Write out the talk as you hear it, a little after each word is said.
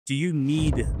do you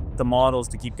need the models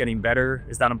to keep getting better?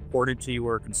 Is that important to you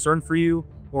or a concern for you?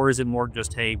 Or is it more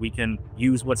just, hey, we can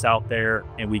use what's out there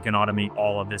and we can automate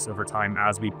all of this over time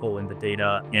as we pull in the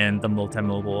data and the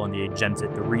multimodal and the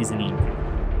agentic, the reasoning?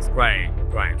 Right.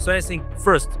 So I think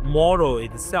first, model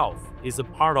itself is a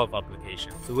part of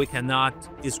application. So we cannot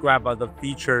describe the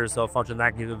features or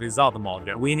functionality without the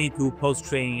model. We need to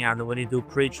post-train and we need to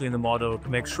pre-train the model to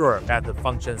make sure that it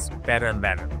functions better and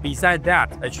better. Besides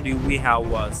that, actually, we have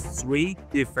 3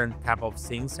 different type of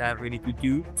things that we need to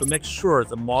do to make sure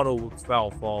the model works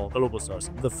well for global source.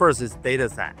 The first is data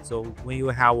set. So when you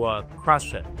have a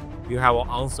question, you have an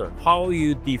answer. How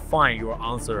you define your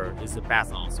answer is the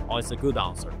best answer or it's a good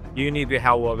answer. You need to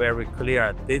have a very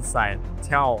clear data set.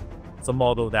 Tell the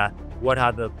model that what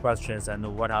are the questions and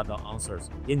what are the answers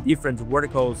in different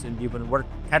verticals, in different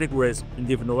categories, in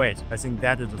different ways. I think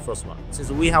that is the first one.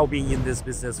 Since we have been in this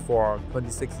business for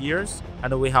 26 years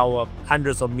and we have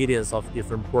hundreds of millions of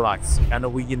different products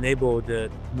and we enabled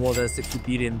more than $60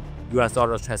 billion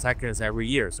transactions every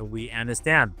year. So we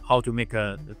understand how to make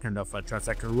a kind of a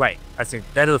transaction right. I think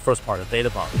that is the first part, the data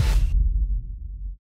part.